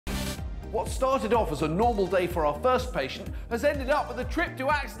What started off as a normal day for our first patient has ended up with a trip to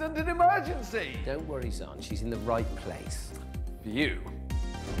accident and emergency. Don't worry, Xand, she's in the right place. For you.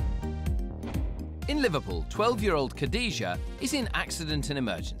 In Liverpool, 12-year-old Khadijah is in accident and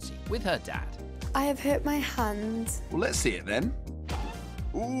emergency with her dad. I have hurt my hand. Well, let's see it then.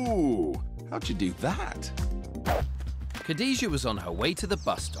 Ooh, how'd you do that? Khadijah was on her way to the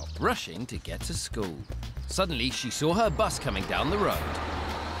bus stop, rushing to get to school. Suddenly, she saw her bus coming down the road.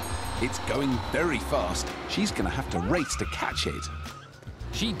 It's going very fast. She's going to have to race to catch it.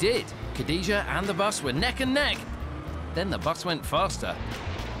 She did. Khadijah and the bus were neck and neck. Then the bus went faster.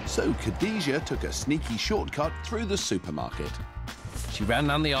 So Khadijah took a sneaky shortcut through the supermarket. She ran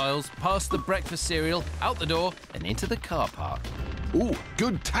down the aisles, past the breakfast cereal, out the door and into the car park. Ooh,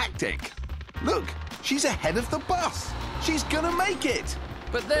 good tactic. Look, she's ahead of the bus. She's going to make it.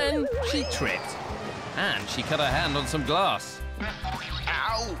 But then she tripped. And she cut her hand on some glass.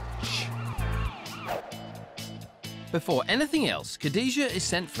 Ouch! Before anything else, Khadijah is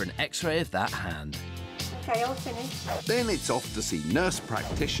sent for an X-ray of that hand. OK, all finished. Then it's off to see nurse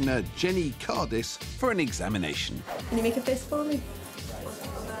practitioner Jenny Cardis for an examination. Can you make a fist for me?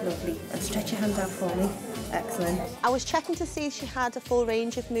 Lovely. And stretch your hand out for me. Excellent. I was checking to see if she had a full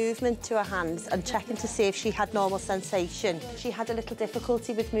range of movement to her hands and checking to see if she had normal sensation. She had a little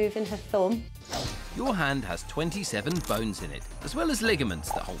difficulty with moving her thumb. Your hand has 27 bones in it, as well as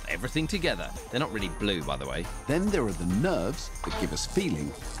ligaments that hold everything together. They're not really blue, by the way. Then there are the nerves that give us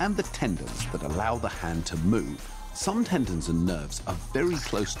feeling and the tendons that allow the hand to move. Some tendons and nerves are very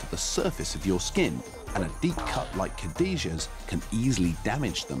close to the surface of your skin, and a deep cut like Khadijah's can easily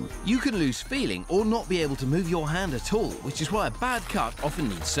damage them. You can lose feeling or not be able to move your hand at all, which is why a bad cut often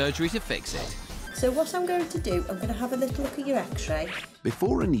needs surgery to fix it. So what I'm going to do, I'm going to have a little look at your X-ray.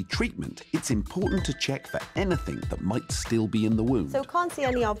 Before any treatment, it's important to check for anything that might still be in the wound. So can't see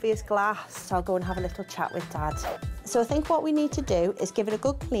any obvious glass, so I'll go and have a little chat with Dad. So I think what we need to do is give it a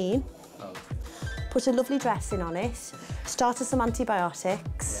good clean, put a lovely dressing on it, start with some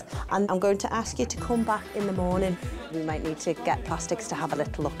antibiotics, and I'm going to ask you to come back in the morning. We might need to get plastics to have a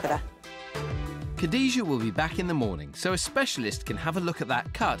little look at her. Khadijah will be back in the morning, so a specialist can have a look at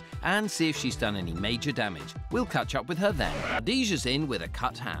that cut and see if she's done any major damage. We'll catch up with her then. Khadijah's in with a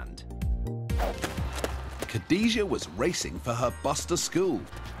cut hand. Khadijah was racing for her bus to school.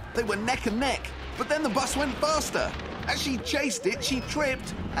 They were neck and neck, but then the bus went faster. As she chased it, she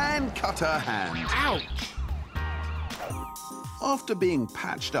tripped and cut her hand. Ouch! After being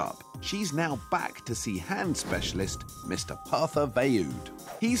patched up, she's now back to see hand specialist Mr. Partha Vayood.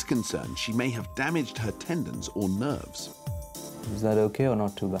 He's concerned she may have damaged her tendons or nerves. Is that okay or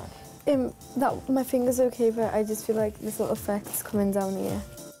not too bad? My finger's okay, but I just feel like this little effect's coming down here.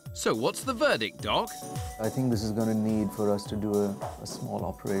 So what's the verdict, Doc? I think this is going to need for us to do a small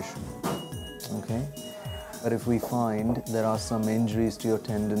operation, okay? But if we find there are some injuries to your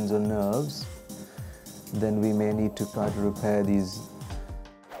tendons or nerves, then we may need to try to repair these.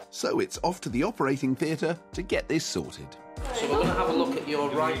 So it's off to the operating theatre to get this sorted. So we're going to have a look at your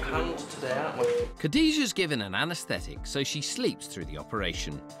right hand today, aren't we? Khadijah's given an anaesthetic, so she sleeps through the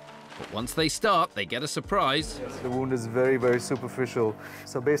operation. But once they start, they get a surprise. The wound is very, very superficial.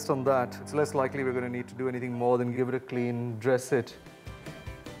 So based on that, it's less likely we're going to need to do anything more than give it a clean, dress it.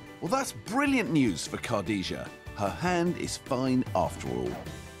 Well, that's brilliant news for Khadijah. Her hand is fine after all.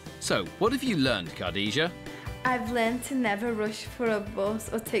 So, what have you learned, Khadijah? I've learned to never rush for a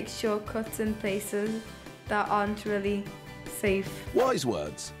bus or take shortcuts in places that aren't really safe. Wise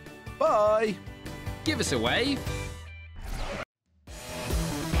words. Bye. Give us a wave.